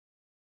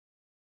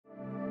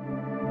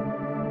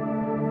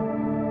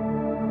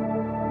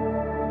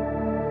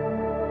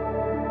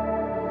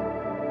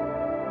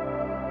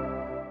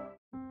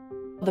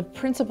The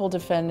principal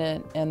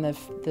defendant and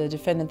the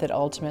defendant that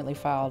ultimately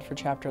filed for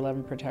Chapter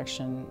 11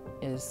 protection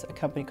is a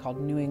company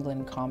called New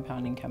England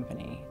Compounding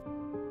Company.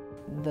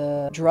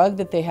 The drug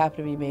that they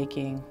happen to be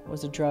making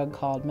was a drug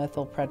called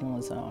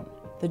methylprednisolone.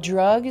 The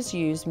drug is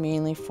used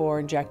mainly for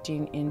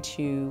injecting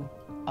into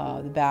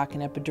the back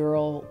in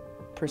epidural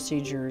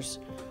procedures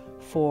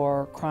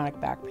for chronic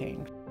back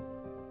pain.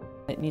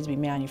 It needs to be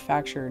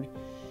manufactured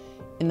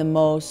in the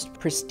most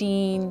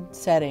pristine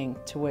setting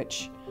to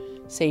which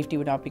safety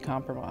would not be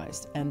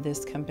compromised, and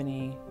this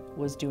company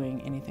was doing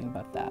anything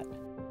but that.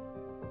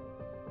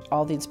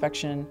 All the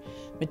inspection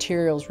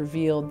materials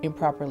revealed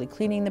improperly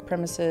cleaning the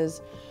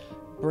premises,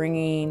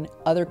 bringing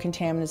other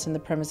contaminants in the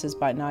premises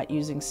by not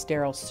using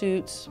sterile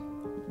suits.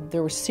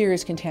 There were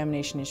serious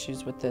contamination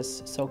issues with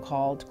this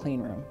so-called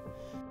clean room.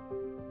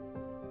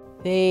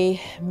 They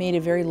made a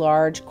very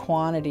large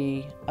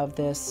quantity of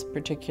this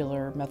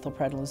particular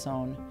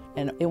methylprednisolone,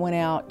 and it went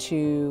out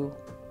to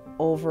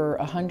over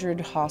 100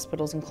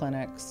 hospitals and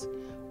clinics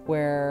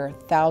where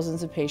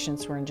thousands of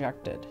patients were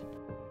injected.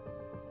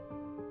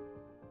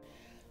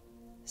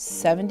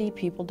 70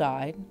 people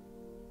died,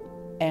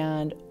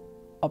 and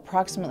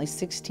approximately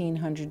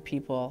 1,600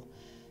 people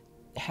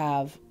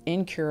have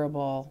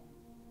incurable,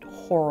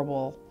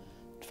 horrible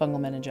fungal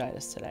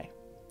meningitis today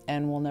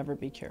and will never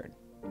be cured.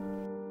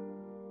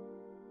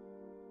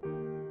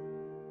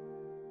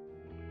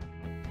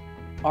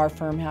 Our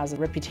firm has a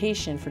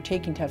reputation for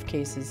taking tough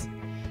cases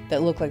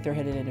that look like they're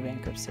headed into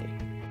bankruptcy.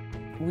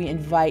 We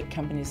invite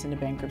companies into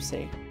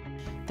bankruptcy.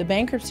 The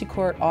bankruptcy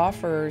court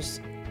offers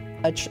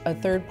a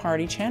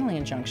third-party channeling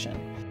injunction.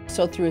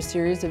 So through a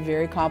series of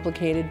very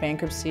complicated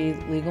bankruptcy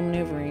legal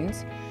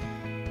maneuverings,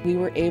 we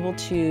were able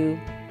to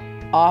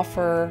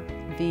offer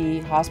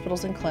the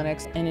hospitals and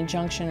clinics an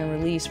injunction and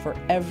release for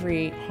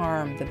every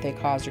harm that they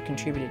caused or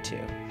contributed to.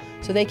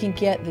 So they can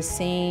get the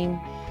same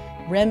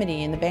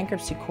remedy in the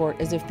bankruptcy court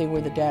as if they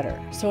were the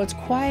debtor. So it's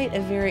quite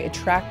a very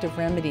attractive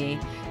remedy,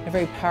 a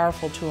very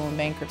powerful tool in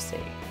bankruptcy.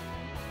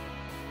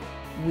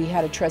 We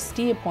had a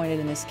trustee appointed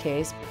in this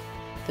case.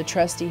 The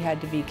trustee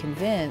had to be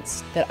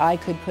convinced that I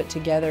could put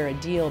together a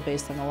deal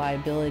based on the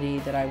liability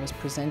that I was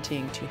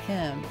presenting to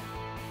him.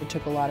 It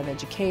took a lot of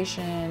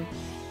education,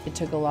 it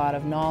took a lot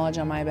of knowledge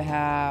on my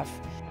behalf.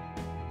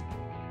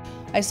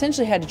 I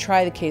essentially had to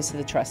try the case of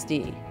the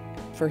trustee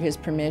for his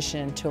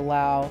permission to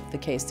allow the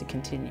case to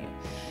continue.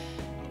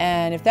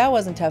 And if that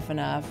wasn't tough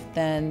enough,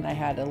 then I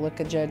had to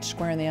look a judge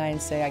square in the eye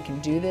and say, I can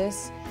do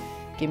this,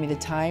 give me the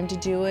time to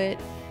do it,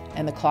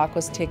 and the clock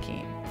was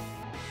ticking.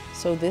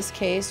 So this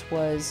case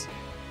was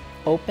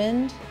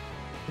opened,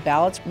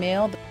 ballots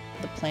mailed,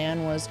 the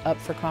plan was up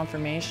for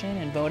confirmation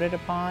and voted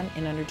upon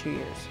in under 2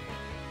 years.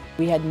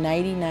 We had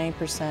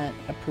 99%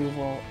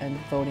 approval and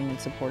voting in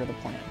support of the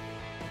plan.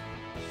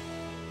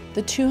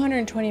 The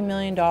 $220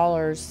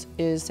 million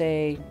is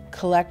a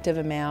collective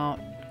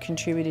amount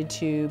contributed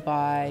to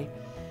by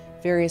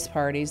various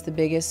parties. The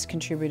biggest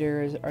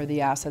contributors are the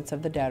assets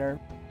of the debtor.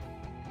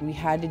 We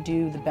had to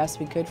do the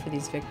best we could for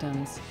these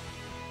victims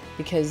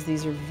because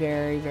these are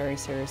very, very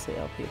seriously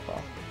ill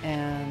people.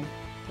 And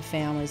the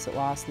families that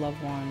lost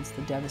loved ones,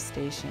 the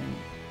devastation,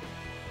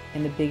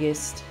 and the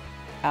biggest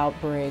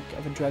outbreak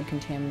of a drug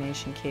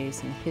contamination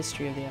case in the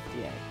history of the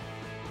FDA.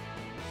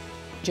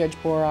 Judge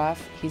Boroff,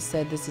 he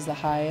said this is the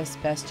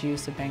highest, best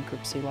use of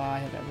bankruptcy law I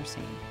have ever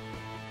seen.